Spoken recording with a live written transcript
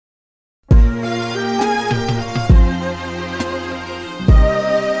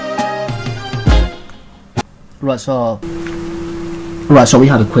Right, so we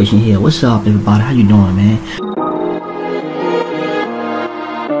have a question here. What's up, everybody? How you doing, man?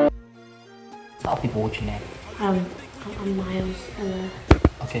 Tell people what your name. I'm Miles.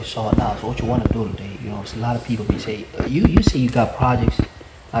 Okay, so now, so what you want to do today? You know, so a lot of people be say, you say you got projects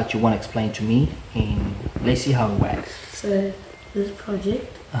that you want to explain to me, and let's see how it works. So this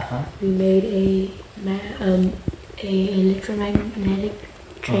project, we made a electromagnetic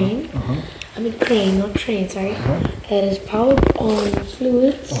train. I mean crane, not train. Sorry. That is powered on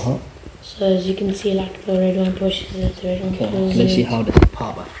fluids. So as you can see, like the red one pushes it, the red one pulls it. Let's see how this is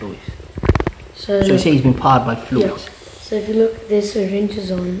powered by fluids. So you say it's been powered by fluids. Yeah. So if you look, there's syringes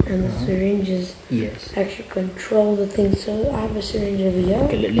on, and the syringes actually control the thing. So I have a syringe over here.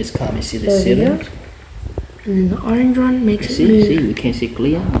 Okay, let's come and see the syringe. And then the orange one makes it move. See, we can see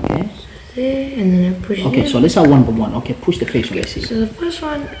clear. Okay. There, and then I push it. Okay, so let's have one by one. Okay, push the face. Let's see. So the first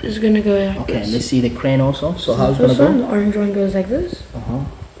one is gonna go like this. Okay, let's see the crane also. So how it's gonna go? The orange one goes like this.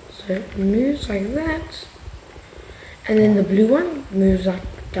 So it moves like that, and then the blue one moves like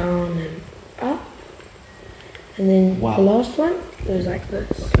down and up, and then the last one goes like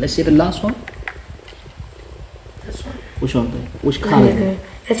this. Let's see the last one. This one. Which one? Which color?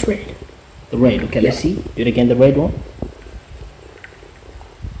 That's red. The red. Okay, let's see. Do it again. The red one.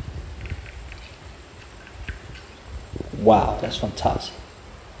 Wow, that's fantastic.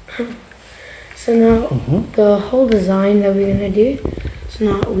 So now the whole design that we're gonna do. So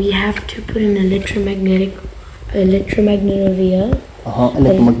now we have to put an electromagnetic over here.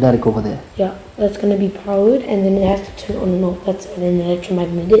 Electromagnetic over there. Yeah, that's gonna be powered, and then it has to turn on and off. That's what an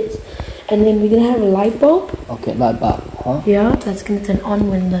electromagnet is. And then we're gonna have a light bulb. Okay, light bulb. Yeah, that's gonna turn on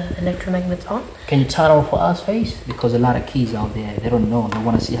when the electromagnet's on. Can you turn on for us, face? Because a lot of kids out there, they don't know. They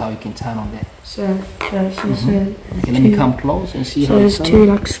want to see how you can turn on there. So okay, let me come close and see how. So there's two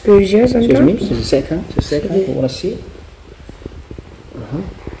like screws here. Excuse me. Just a second. I want to see it.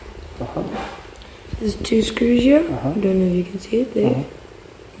 There's two screws here. I don't know if you can see it there.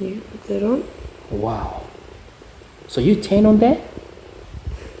 You put that on. Wow. So you turn on that?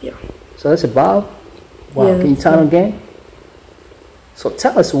 Yeah. So that's a bulb. Wow. Yeah, can you turn on again? So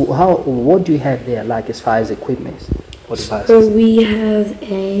tell us what do you have there, like as far as equipment? What devices? So we have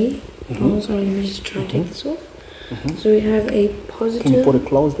a. Oh, sorry. Let me just try to take this off. So we have a positive. Can you put it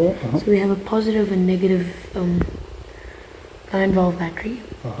close there? So we have a positive and negative 9-volt battery.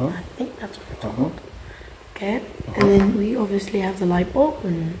 I think that's what it's called. Okay. And then we obviously have the light bulb,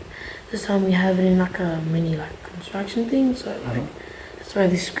 and this time we have it in like a mini construction thing. So that's why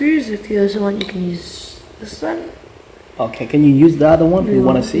the screws. If you also want, you can use this one. Okay, can you use the other one if you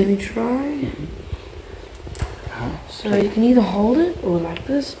want to see? Let me try. So you can either hold it or like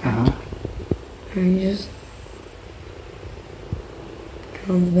this. And you just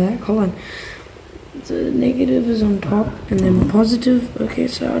go on the back. Hold on. The negative is on top, and then positive. Okay,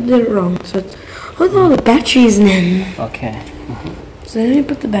 so I did it wrong. So it's with all the batteries in. Okay. So let me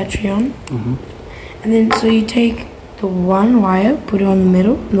put the battery on. And then so you take the one wire, put it on the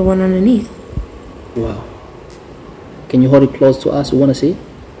middle, and the one underneath. Wow. Can you hold it close to us? We want to see.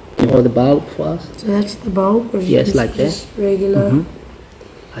 Can you hold the bulb for us? So that's the bulb. Yes, like that. Just regular.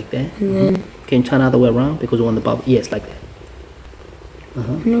 Like that. And then. Can you turn the other way around because we want the bulb? Yes, like that.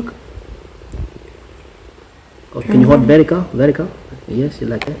 Look. Oh, can you hold vertical? Vertical? Yes, you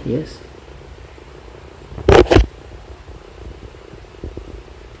like that? Yes.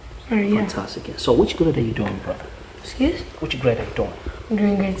 Sorry, yeah. Fantastic. Yeah. So which grade are you doing, brother? Excuse? Which grade are you doing? I'm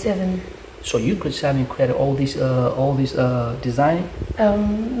doing grade 7. So you grade 7 created all these design?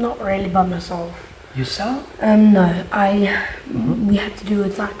 Not really by myself. Yourself? No. We had to do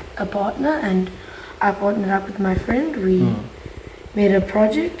with like a partner, and I partnered up with my friend. We made a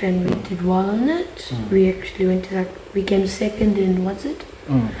project and we did well on it. We actually went to we came second in Out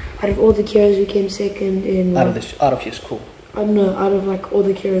of all the carers, we came second in out of your school. No, out of like all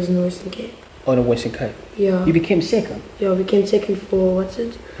the carers in the Western Cape. Oh, the Western Cape. Yeah. You became second. Yeah, we came second for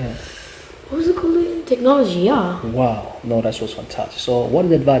Yeah. What was it called? Technology. Yeah. Wow. No, that was fantastic. So, what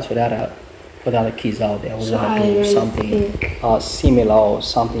is the advice for the other kids out there who want to do something similar or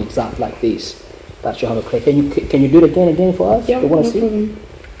something exact like this? That you have a click. Can you do it again for us? Yeah, you want to no see?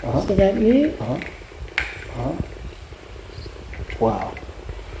 problem. So that move. Wow.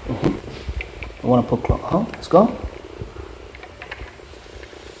 I want to put close. Let's go.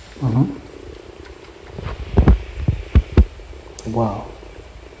 Wow.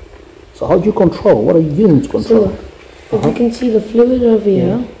 So how do you control? What are you using to control? So if you can see the fluid over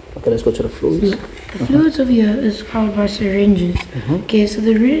here. Okay, let's go to the fluids. The fluids over here is powered by syringes. Okay, so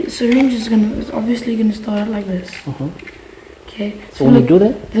the syringe is obviously gonna start out like this. Okay. So when you do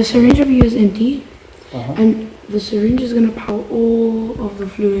that, the syringe over here is empty. and the syringe is going to power all of the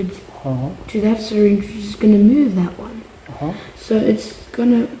fluids to that syringe, which is going to move that one. So it's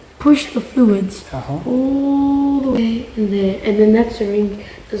going to push the fluids all the way in there, and then that syringe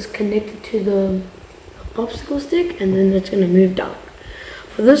is connected to the popsicle stick, and then it's going to move down.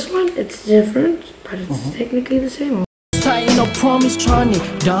 For this one, it's different, but it's technically the same. Ain't no promise trying to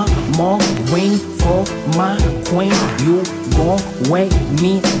diamond ring for my queen. You gon' wait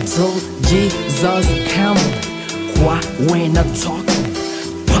me till Jesus come. Why when I talk,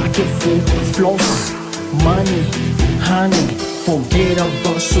 pocket full floss, money, honey, forget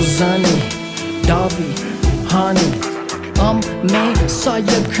about Suzanne, Darby, honey. Messiah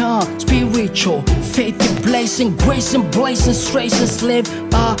come, spiritual, faith in blazing, grace and blazing, straight and slave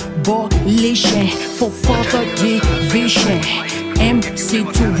abolition, for further division, MC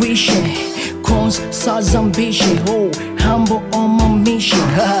tuition, cons size ambition, oh, humble on my mission,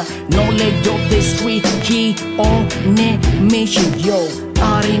 knowledge of the street, key on a mission, yo.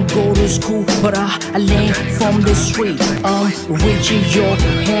 I didn't go to school, but I learned from the street. I'm reaching your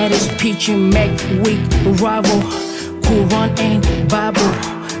head is pitching, make weak rival. Quran and Bible,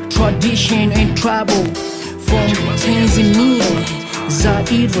 tradition and travel. From Tanzania,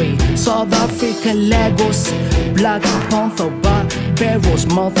 Zaire, South Africa, Lagos, Black Panther, Barbaros,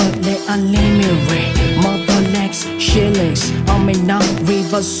 Motherland, Unlimited, Motherlex, shillings. I'm a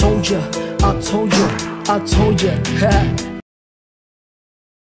non-river soldier. I told you.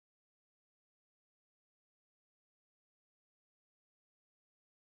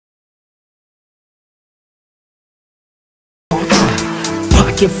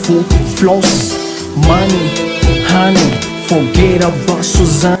 Full floss, money, honey, forget about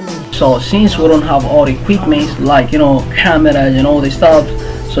Suzanne. So since we don't have all the equipment like cameras and all this stuff,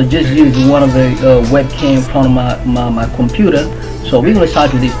 so just use one of the webcam from my computer. So we're gonna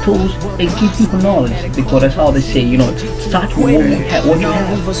start with these tools and give people knowledge, because that's how they say, start with what you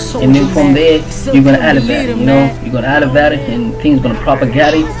have, and then from there you're gonna elevate it. You're gonna elevate it, and things gonna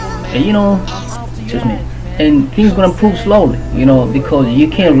propagate it, and just me. And things gonna improve slowly, because you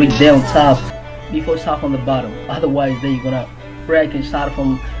can't reach down top before start from the bottom. Otherwise, then you're gonna break and start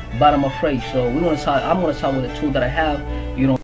from bottom of phrase. So I'm gonna start with the tool that I have.